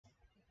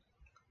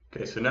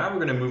Okay, so now we're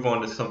going to move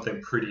on to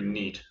something pretty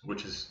neat,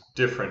 which is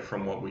different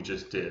from what we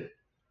just did.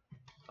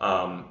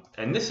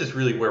 And this is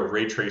really where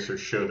ray tracers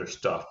show their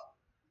stuff.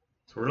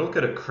 So we're going to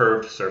look at a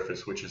curved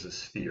surface, which is a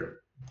sphere.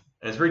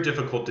 And it's very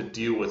difficult to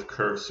deal with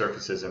curved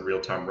surfaces in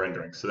real-time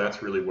rendering, so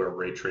that's really where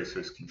ray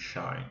tracers can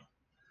shine.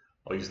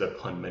 I'll use that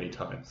pun many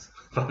times,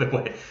 by the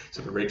way.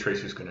 So the ray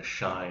tracer is going to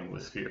shine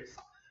with spheres.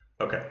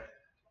 Okay.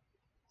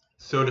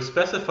 So to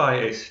specify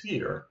a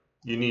sphere,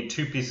 you need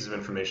two pieces of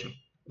information.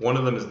 One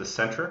of them is the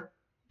center,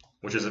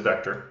 which is a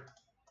vector.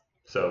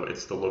 So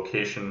it's the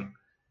location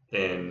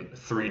in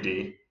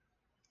 3D.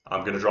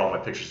 I'm going to draw my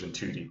pictures in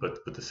 2D, but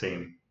the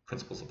same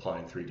principles apply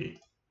in 3D.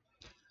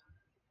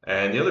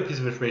 And the other piece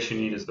of information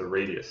you need is the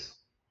radius,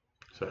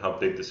 so how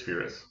big the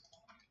sphere is.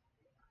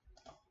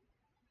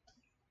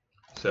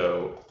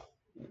 So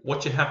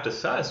what you have to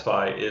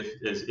satisfy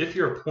is if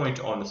you're a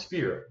point on the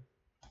sphere,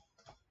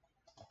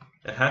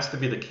 it has to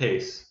be the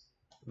case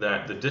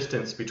that the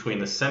distance between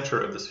the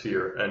center of the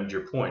sphere and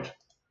your point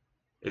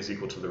is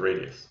equal to the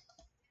radius.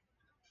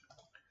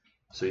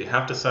 So you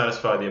have to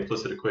satisfy the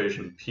implicit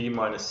equation P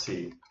minus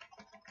C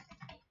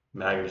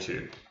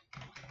magnitude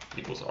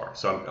equals R.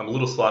 So I'm a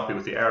little sloppy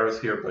with the arrows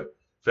here, but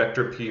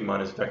vector P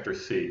minus vector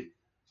C,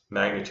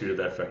 magnitude of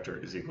that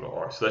vector is equal to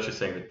R. So that's just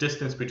saying the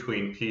distance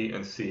between P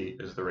and C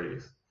is the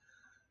radius.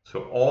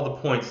 So all the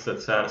points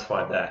that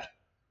satisfy that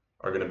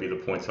are going to be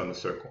the points on the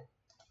circle.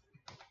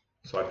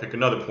 So I pick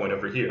another point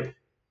over here.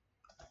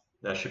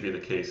 That should be the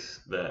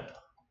case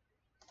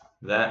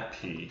that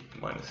P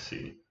minus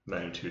C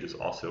magnitude is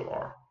also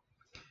R.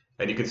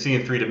 And you can see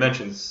in 3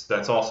 dimensions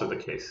that's also the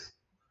case.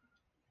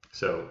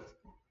 So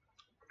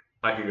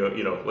I can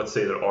go, let's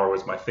say that R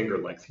was my finger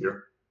length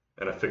here,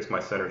 and I fix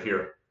my center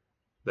here.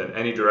 Then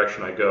any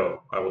direction I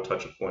go, I will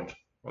touch a point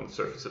on the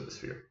surface of the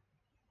sphere.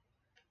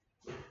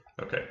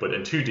 Okay, but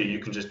in 2D, you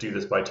can just do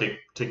this by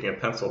taking a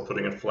pencil,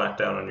 putting it flat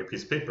down on your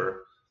piece of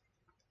paper,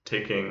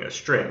 taking a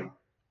string,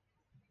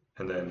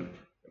 and then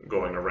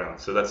going around.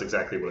 So that's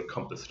exactly what a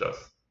compass does.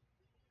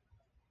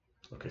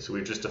 Okay, so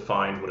we've just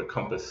defined what a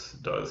compass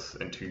does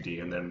in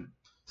 2D, and then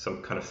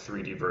some kind of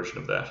 3D version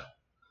of that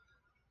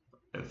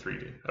in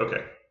 3D.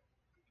 Okay.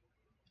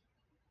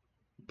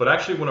 But I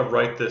actually want to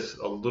write this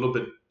a little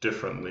bit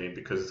differently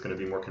because it's going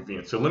to be more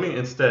convenient. So let me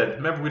instead,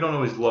 remember we don't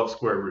always love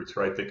square roots,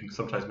 right? They can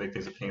sometimes make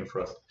things a pain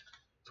for us.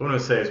 So what I'm going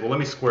to say is, well, let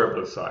me square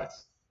both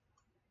sides.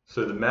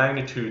 So the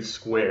magnitude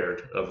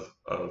squared of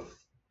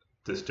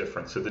this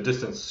difference, so the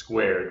distance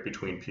squared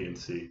between P and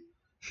C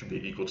should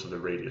be equal to the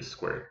radius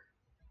squared.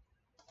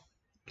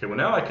 Okay, well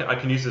now I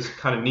can use this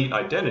kind of neat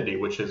identity,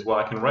 which is, well,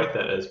 I can write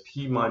that as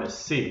P minus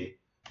C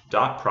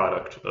dot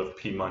product of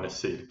P minus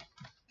C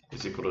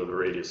is equal to the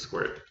radius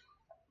squared.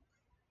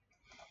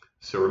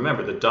 So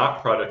remember, the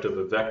dot product of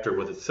a vector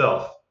with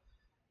itself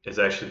is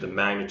actually the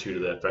magnitude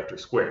of that vector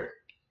squared.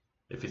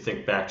 If you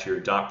think back to your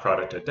dot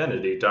product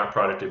identity, dot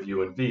product of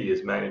u and v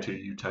is magnitude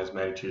of u times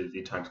magnitude of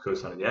v times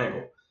cosine of the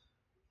angle.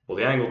 Well,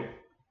 the angle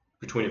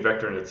between a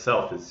vector and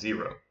itself is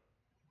 0,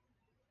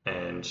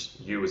 and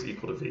u is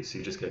equal to v, so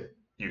you just get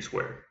u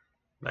squared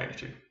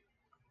magnitude.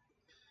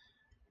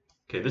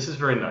 Okay, this is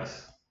very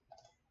nice.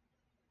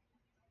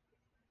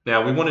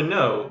 Now we want to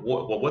know,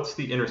 what's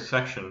the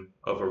intersection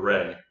of a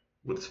ray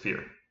with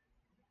sphere?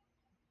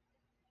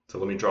 So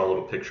let me draw a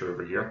little picture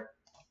over here.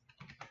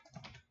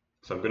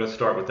 So I'm going to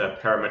start with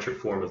that parametric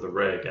form of the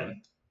ray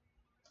again.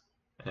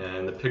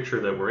 And the picture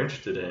that we're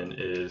interested in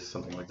is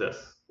something like this,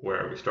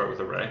 where we start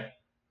with a ray.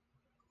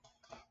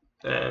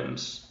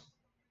 And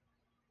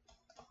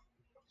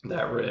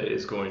that ray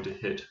is going to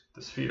hit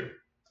the sphere.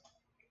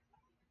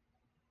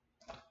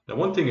 Now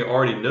one thing you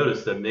already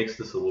noticed that makes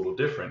this a little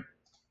different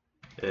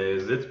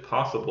is it's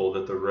possible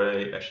that the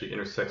ray actually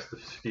intersects the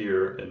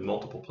sphere in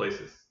multiple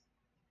places.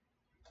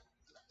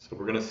 So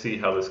we're going to see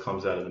how this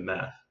comes out of the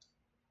math.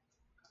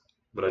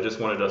 But I just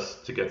wanted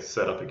us to get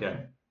set up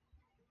again.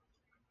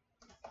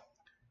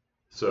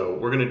 So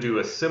we're going to do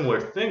a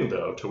similar thing,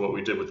 though, to what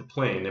we did with the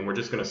plane, and we're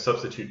just going to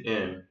substitute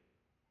in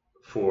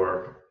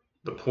for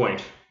the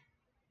point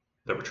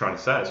that we're trying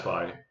to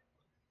satisfy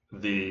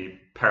the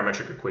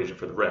parametric equation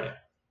for the ray.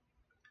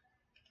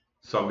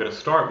 So I'm going to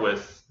start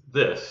with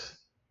this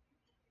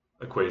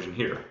equation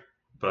here,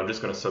 but I'm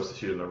just going to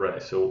substitute in the ray.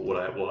 So what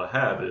I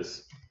have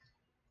is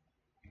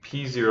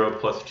P0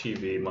 plus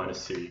TV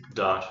minus C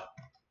dot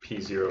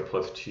P0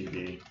 plus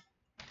TV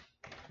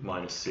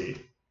minus C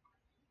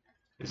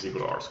is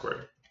equal to R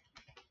squared.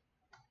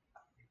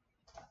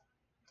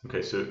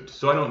 Okay,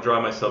 so I don't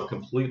drive myself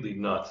completely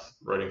nuts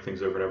writing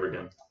things over and over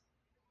again.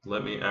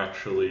 Let me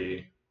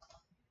actually,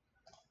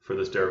 for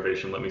this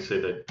derivation, let me say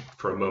that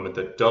for a moment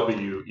that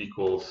W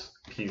equals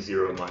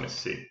P0 minus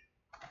C.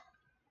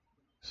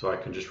 So I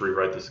can just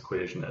rewrite this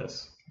equation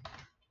as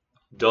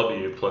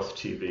W plus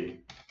TV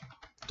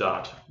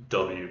dot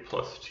W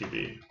plus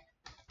TV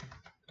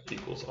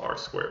equals R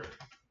squared.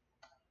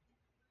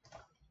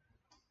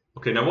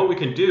 Okay, now what we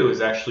can do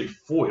is actually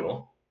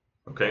FOIL.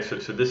 Okay, so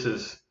this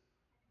is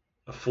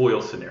a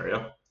FOIL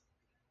scenario.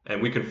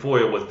 And we can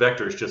FOIL with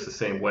vectors just the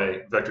same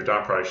way, vector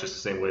dot product just the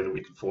same way that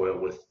we can FOIL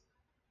with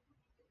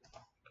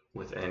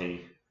with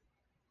any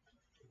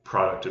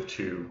product of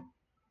two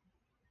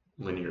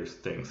linear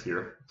things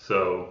here.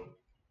 So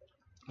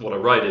what I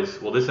write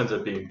is, well, this ends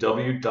up being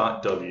w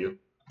dot w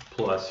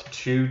plus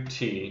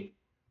 2t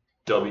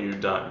w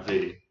dot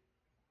v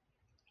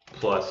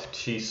plus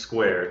t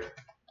squared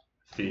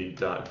v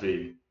dot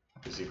v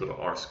is equal to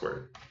r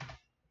squared.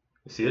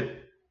 You see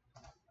it?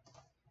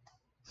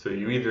 So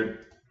you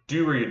either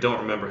do or you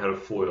don't remember how to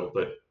FOIL,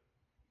 but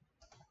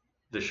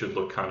this should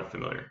look kind of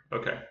familiar.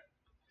 Okay.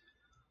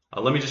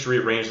 Let me just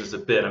rearrange this a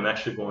bit. I'm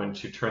actually going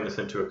to turn this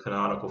into a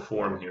canonical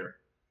form here.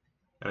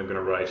 And I'm going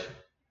to write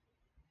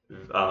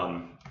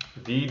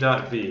v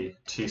dot v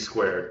t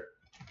squared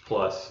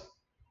plus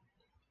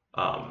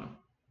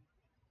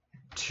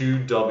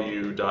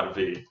 2w dot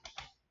v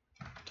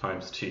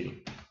times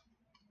t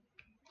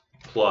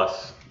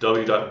plus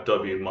w dot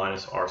w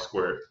minus r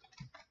squared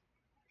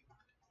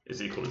is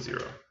equal to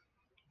 0.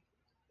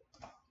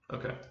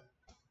 Okay.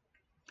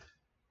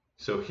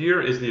 So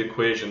here is the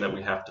equation that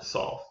we have to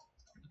solve.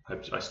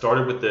 I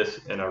started with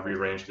this and I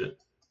rearranged it,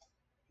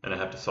 and I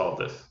have to solve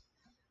this.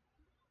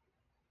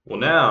 Well,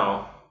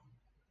 now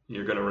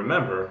you're going to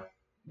remember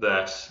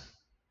that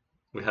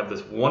we have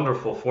this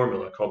wonderful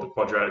formula called the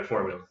quadratic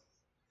formula.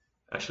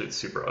 Actually, it's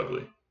super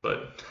ugly,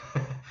 but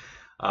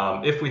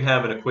if we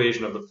have an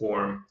equation of the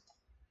form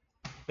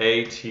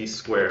at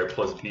squared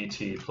plus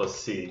bt plus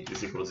c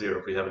is equal to 0,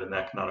 if we have it in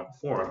that canonical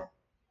form,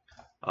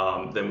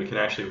 then we can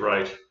actually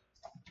write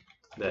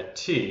that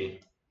t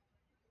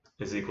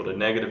is equal to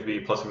negative b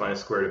plus or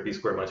minus square root of b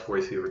squared minus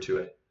 4ac over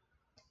 2a.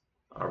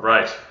 All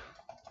right.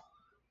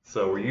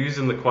 So we're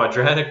using the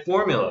quadratic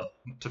formula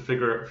to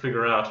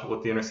figure out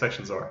what the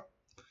intersections are.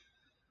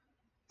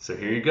 So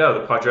here you go.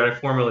 The quadratic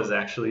formula is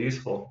actually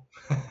useful.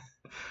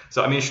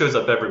 So I mean, it shows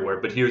up everywhere,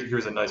 but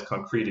here's a nice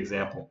concrete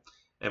example,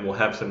 and we'll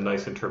have some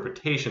nice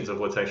interpretations of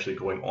what's actually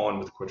going on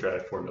with the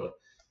quadratic formula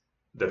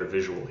that are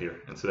visual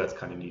here, and so that's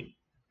kind of neat.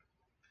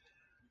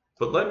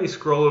 But let me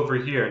scroll over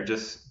here and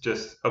just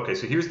okay,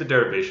 so here's the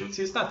derivation.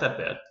 See, it's not that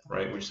bad,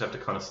 right? We just have to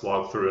kind of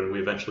slog through and we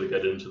eventually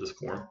get into this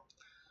form.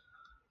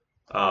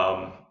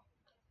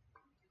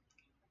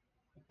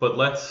 But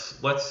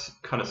let's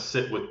kind of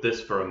sit with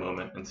this for a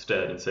moment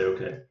instead and say,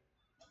 okay,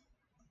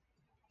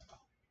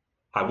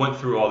 I went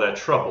through all that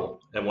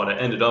trouble, and what I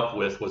ended up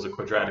with was a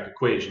quadratic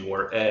equation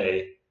where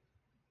A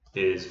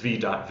is v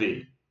dot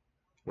v,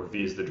 where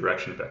v is the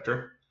direction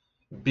vector.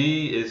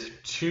 B is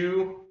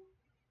 2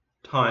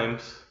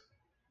 times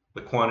the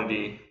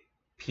quantity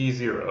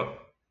p0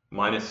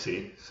 minus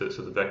c, so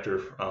the vector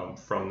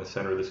from the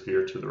center of the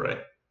sphere to the ray,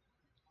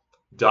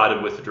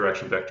 dotted with the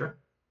direction vector.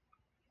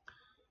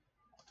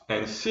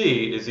 And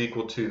c is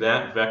equal to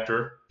that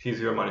vector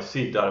p0 minus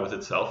c dotted with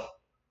itself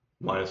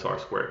minus r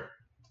squared.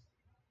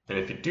 And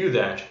if you do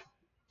that,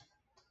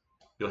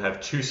 you'll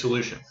have two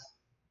solutions.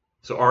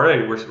 So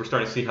already we're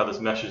starting to see how this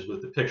meshes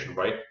with the picture,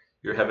 right?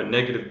 You have a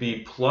negative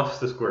b plus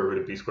the square root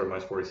of b squared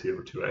minus 4ac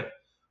over 2a,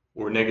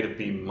 or negative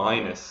b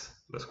minus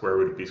the square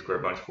root of b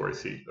squared minus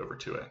 4ac over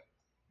 2a.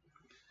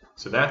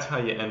 So that's how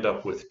you end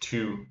up with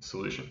two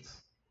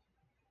solutions.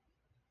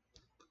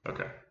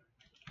 Okay.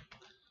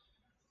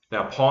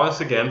 Now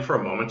pause again for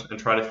a moment and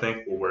try to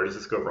think, well, where does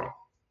this go wrong?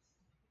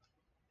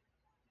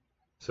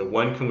 So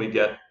when can we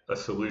get a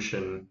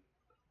solution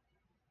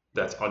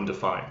that's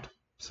undefined?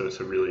 So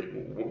really,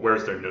 where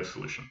is there no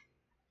solution?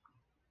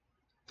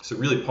 So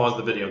really pause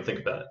the video and think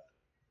about it.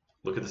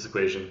 Look at this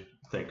equation,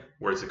 think,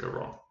 where does it go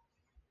wrong?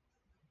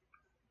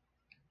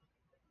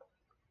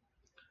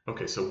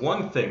 Okay, so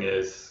one thing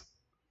is,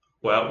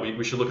 well,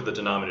 we should look at the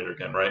denominator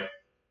again, right?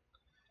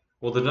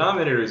 Well, the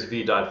denominator is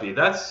v dot v.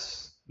 That's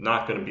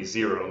not going to be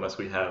 0 unless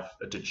we have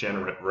a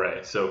degenerate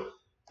ray. So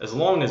as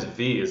long as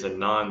v is a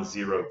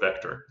non-zero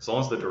vector, as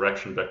long as the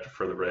direction vector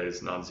for the ray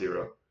is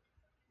non-zero,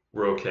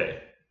 we're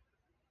okay.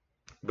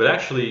 But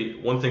actually,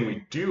 one thing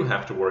we do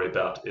have to worry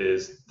about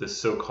is the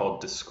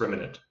so-called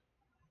discriminant.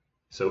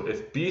 So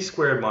if b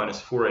squared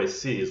minus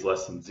 4ac is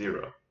less than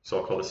 0, so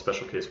I'll call this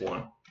special case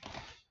 1.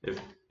 If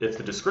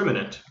the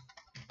discriminant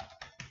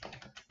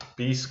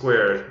b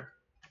squared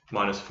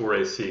minus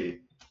 4ac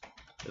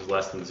is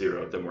less than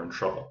 0, then we're in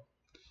trouble,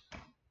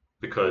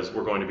 because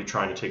we're going to be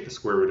trying to take the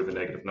square root of a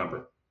negative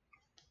number,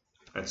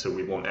 and so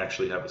we won't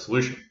actually have a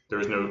solution. There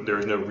is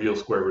no real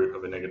square root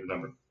of a negative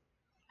number.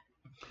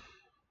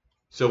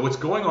 So what's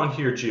going on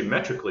here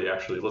geometrically,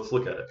 actually, let's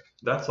look at it.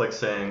 That's like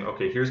saying,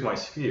 okay, here's my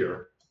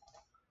sphere,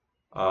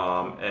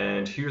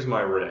 and here's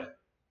my ray.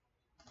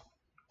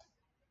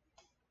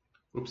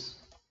 Oops,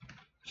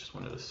 I just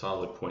wanted a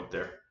solid point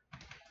there.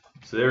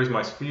 So there's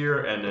my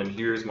sphere, and then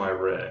here's my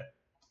ray.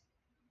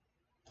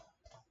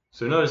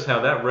 So notice how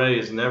that ray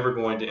is never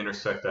going to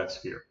intersect that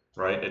sphere,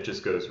 right? It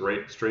just goes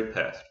right straight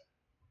past.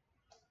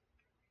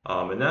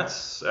 And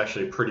that's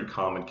actually a pretty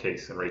common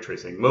case in ray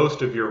tracing.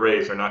 Most of your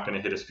rays are not going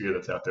to hit a sphere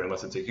that's out there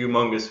unless it's a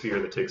humongous sphere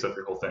that takes up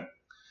your whole thing.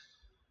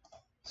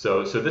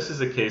 So this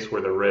is a case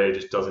where the ray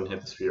just doesn't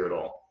hit the sphere at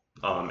all.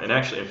 And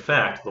actually, in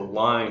fact, the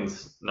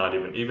line's not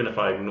even if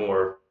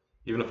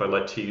I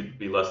let t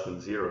be less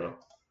than 0,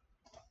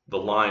 the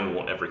line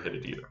won't ever hit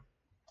it either.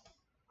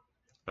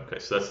 Okay,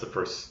 so that's the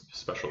first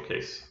special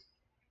case.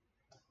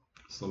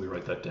 So let me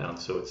write that down.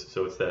 So it's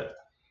that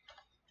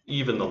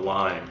even the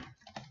line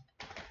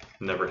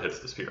never hits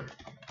the sphere.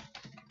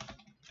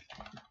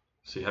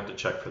 So you have to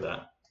check for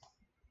that.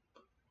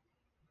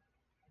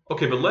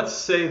 Okay, but let's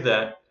say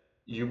that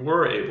you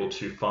were able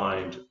to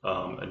find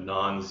a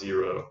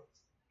non-zero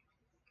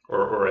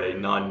or a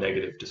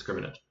non-negative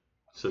discriminant,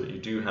 so that you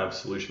do have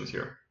solutions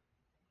here.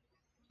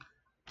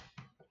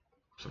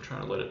 So I'm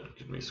trying to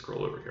let me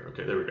scroll over here.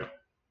 Okay, there we go.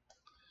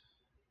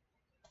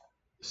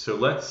 So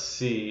let's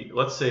say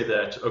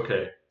that,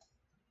 okay,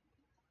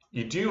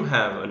 you do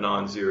have a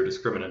non-zero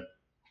discriminant,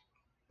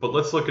 but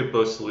let's look at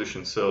both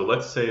solutions. So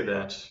let's say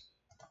that,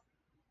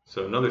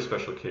 so another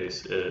special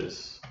case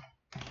is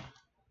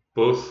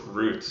both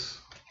roots,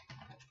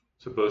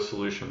 so both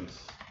solutions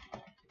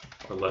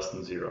are less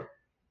than 0.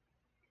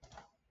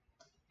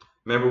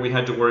 Remember, we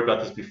had to worry about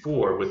this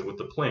before with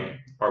the plane.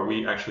 Are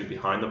we actually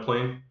behind the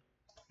plane?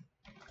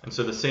 And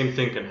so the same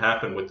thing can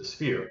happen with the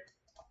sphere.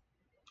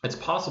 It's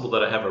possible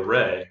that I have a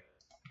ray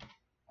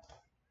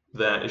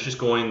that is just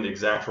going the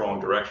exact wrong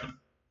direction.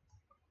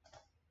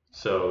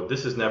 So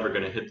this is never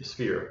going to hit the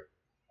sphere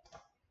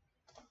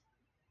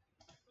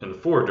in the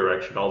forward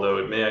direction, although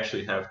it may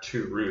actually have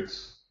two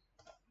roots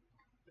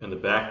in the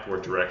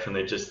backward direction.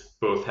 They just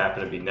both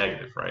happen to be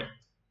negative, right?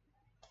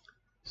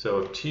 So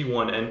if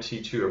T1 and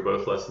T2 are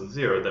both less than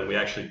 0, then we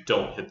actually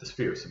don't hit the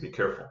sphere, so be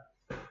careful.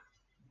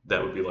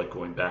 That would be like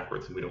going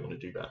backwards, and we don't want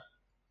to do that.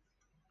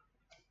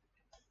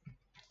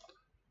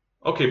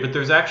 Okay, but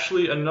there's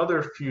actually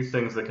another few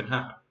things that can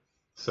happen.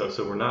 So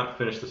we're not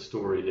finished the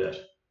story yet.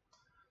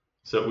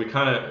 So we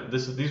kind of,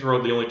 these were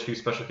the only two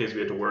special cases we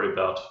had to worry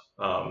about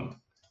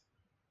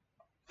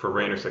for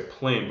ray intersect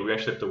plane, but we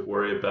actually have to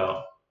worry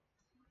about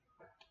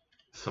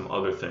some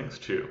other things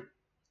too.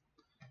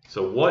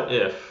 So what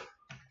if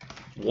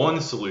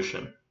one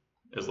solution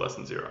is less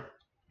than 0,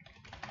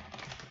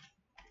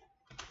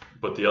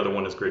 but the other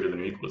one is greater than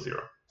or equal to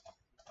 0?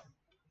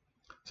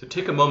 So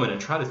take a moment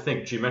and try to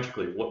think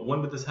geometrically,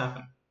 when would this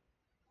happen?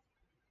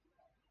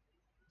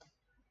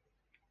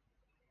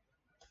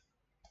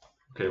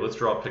 Okay, let's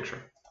draw a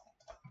picture.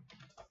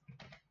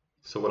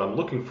 So what I'm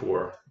looking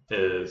for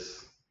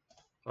is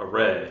a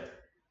ray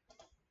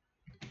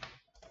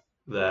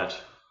that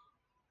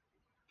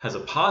has a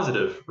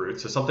positive root,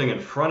 so something in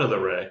front of the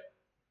ray,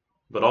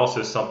 but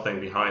also something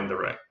behind the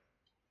ray.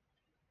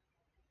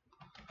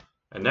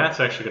 And that's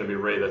actually going to be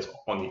a ray that's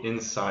on the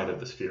inside of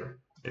the sphere.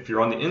 If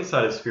you're on the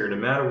inside of the sphere, no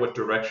matter what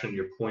direction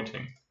you're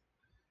pointing,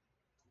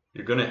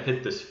 you're going to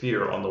hit the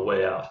sphere on the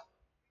way out.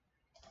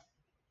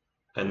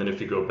 And then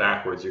if you go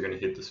backwards, you're going to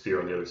hit the sphere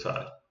on the other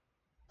side.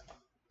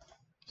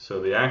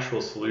 So the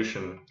actual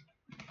solution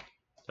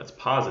that's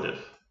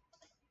positive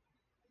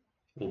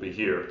will be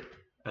here,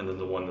 and then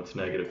the one that's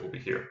negative will be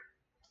here.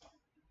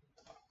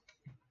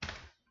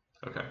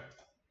 Okay.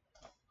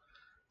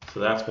 So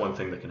that's one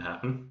thing that can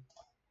happen.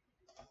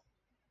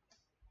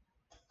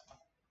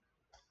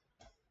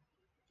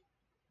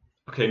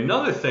 Okay,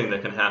 another thing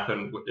that can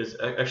happen is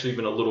actually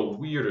even a little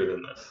weirder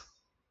than this,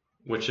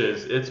 which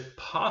is it's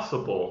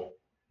possible,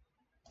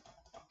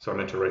 so I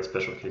meant to write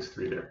special case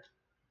 3 there,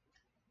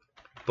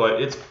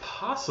 but it's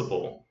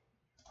possible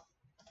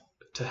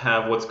to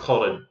have what's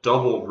called a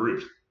double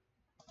root.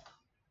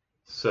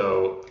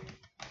 So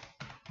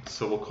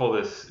we'll call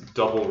this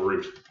double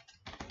root.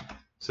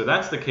 So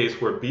that's the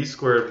case where b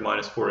squared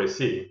minus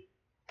 4ac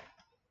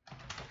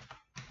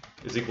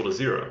is equal to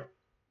 0.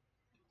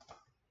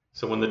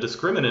 So when the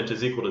discriminant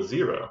is equal to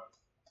 0,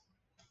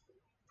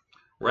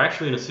 we're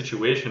actually in a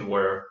situation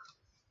where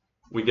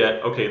we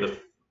get, okay,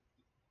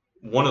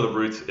 one of the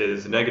roots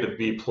is negative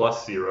b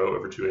plus 0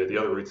 over 2a, the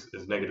other root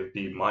is negative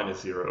b minus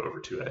 0 over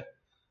 2a.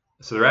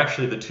 So they're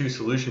actually, the two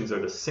solutions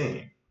are the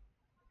same.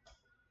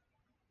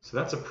 So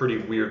that's a pretty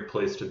weird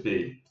place to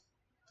be.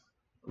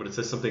 But it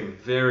says something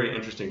very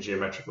interesting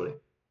geometrically.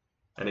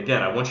 And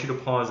again, I want you to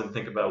pause and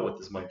think about what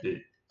this might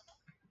be.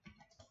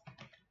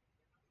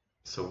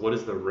 So what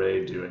is the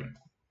ray doing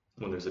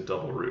when there's a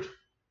double root?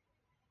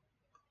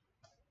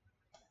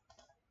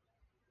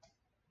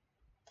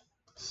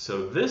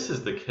 So this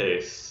is the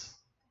case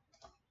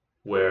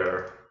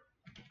where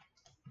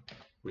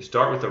we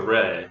start with a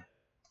ray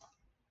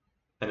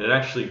and it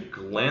actually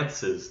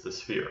glances the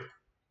sphere.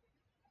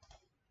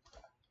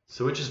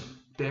 So it just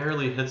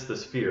barely hits the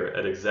sphere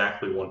at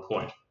exactly one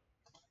point.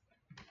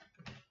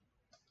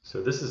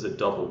 So this is a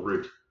double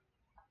root.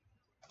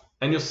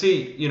 And you'll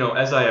see,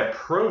 as I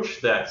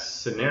approach that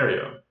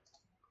scenario,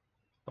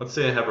 let's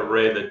say I have a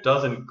ray that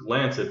doesn't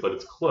glance it, but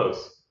it's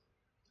close.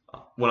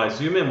 When I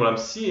zoom in, what I'm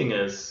seeing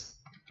is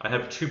I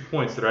have 2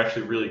 points that are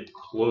actually really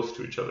close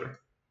to each other.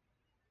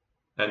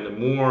 And the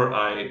more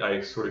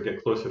I sort of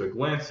get closer to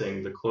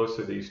glancing, the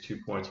closer these 2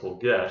 points will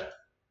get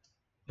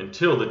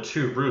until the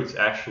two roots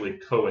actually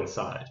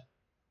coincide.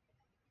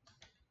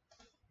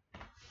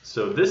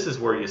 So this is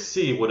where you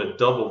see what a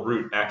double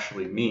root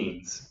actually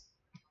means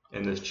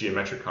in this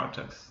geometric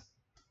context.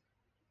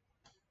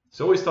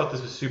 So I always thought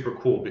this was super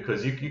cool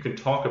because you can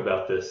talk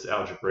about this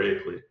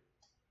algebraically.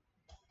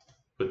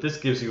 but this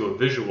gives you a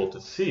visual to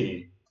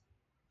see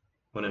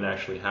when it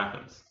actually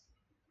happens.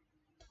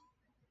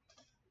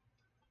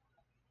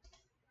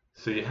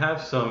 So you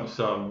have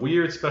some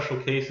weird special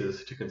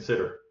cases to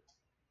consider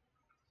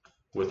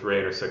with ray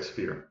intersect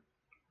sphere.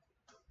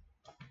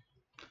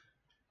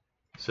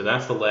 So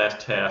that's the last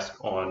task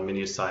on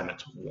mini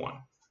assignment 1.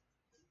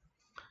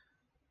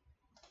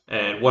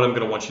 And what I'm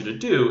going to want you to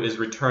do is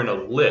return a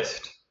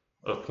list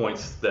of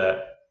points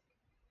that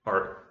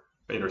are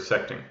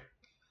intersecting.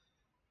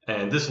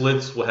 And this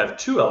list will have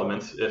 2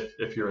 elements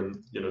if you're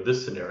in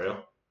this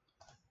scenario.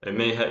 It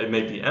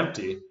may be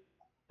empty,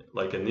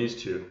 like in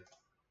these 2,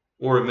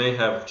 or it may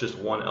have just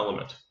 1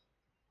 element.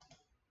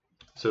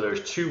 So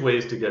there's 2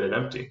 ways to get it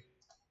empty,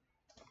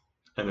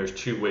 and there's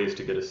 2 ways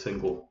to get a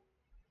single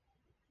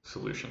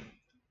solution.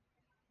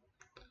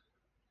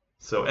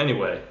 So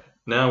anyway,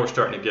 now we're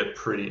starting to get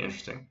pretty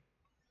interesting.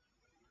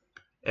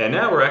 And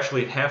now we're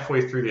actually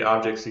halfway through the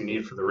objects you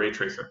need for the ray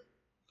tracer.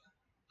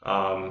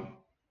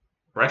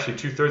 We're actually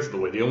 2/3 of the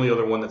way. The only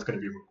other one that's going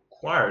to be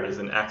required is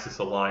an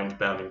axis-aligned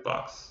bounding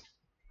box.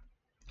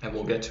 And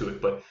we'll get to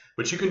it, but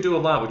you can do a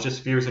lot with just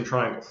spheres and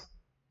triangles.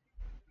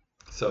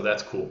 So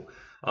that's cool.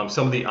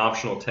 Some of the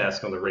optional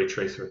tasks on the ray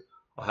tracer,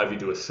 I'll have you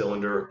do a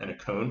cylinder and a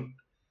cone.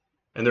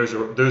 And those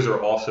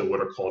are also what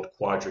are called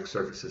quadric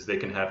surfaces. They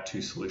can have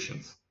 2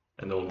 solutions,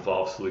 and they'll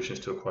involve solutions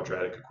to a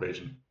quadratic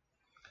equation.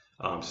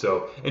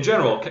 So in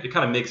general, it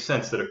kind of makes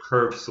sense that a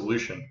curved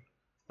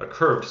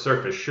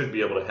surface should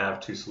be able to have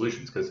 2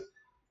 solutions, because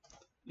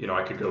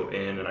I could go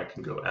in and I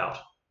can go out.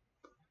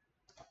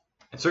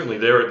 And certainly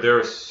there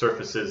are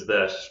surfaces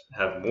that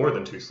have more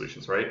than 2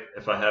 solutions, right?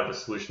 If I have a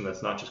solution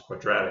that's not just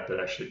quadratic, but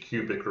actually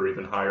cubic or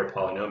even higher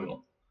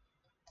polynomial,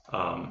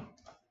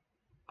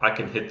 I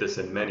can hit this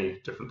in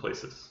many different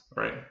places,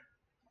 right?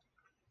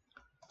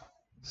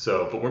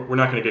 So, but we're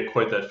not going to get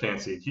quite that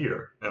fancy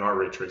here in our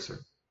ray tracer,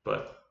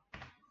 but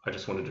I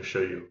just wanted to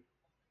show you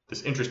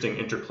this interesting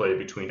interplay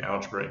between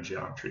algebra and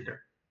geometry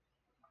here.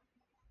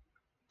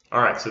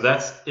 All right, so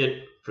that's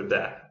it for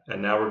that.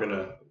 And now we're going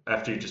to,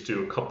 after you just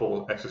do a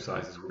couple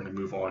exercises, we're going to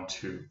move on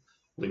to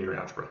linear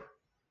algebra.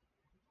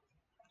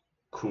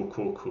 Cool,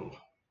 cool, cool.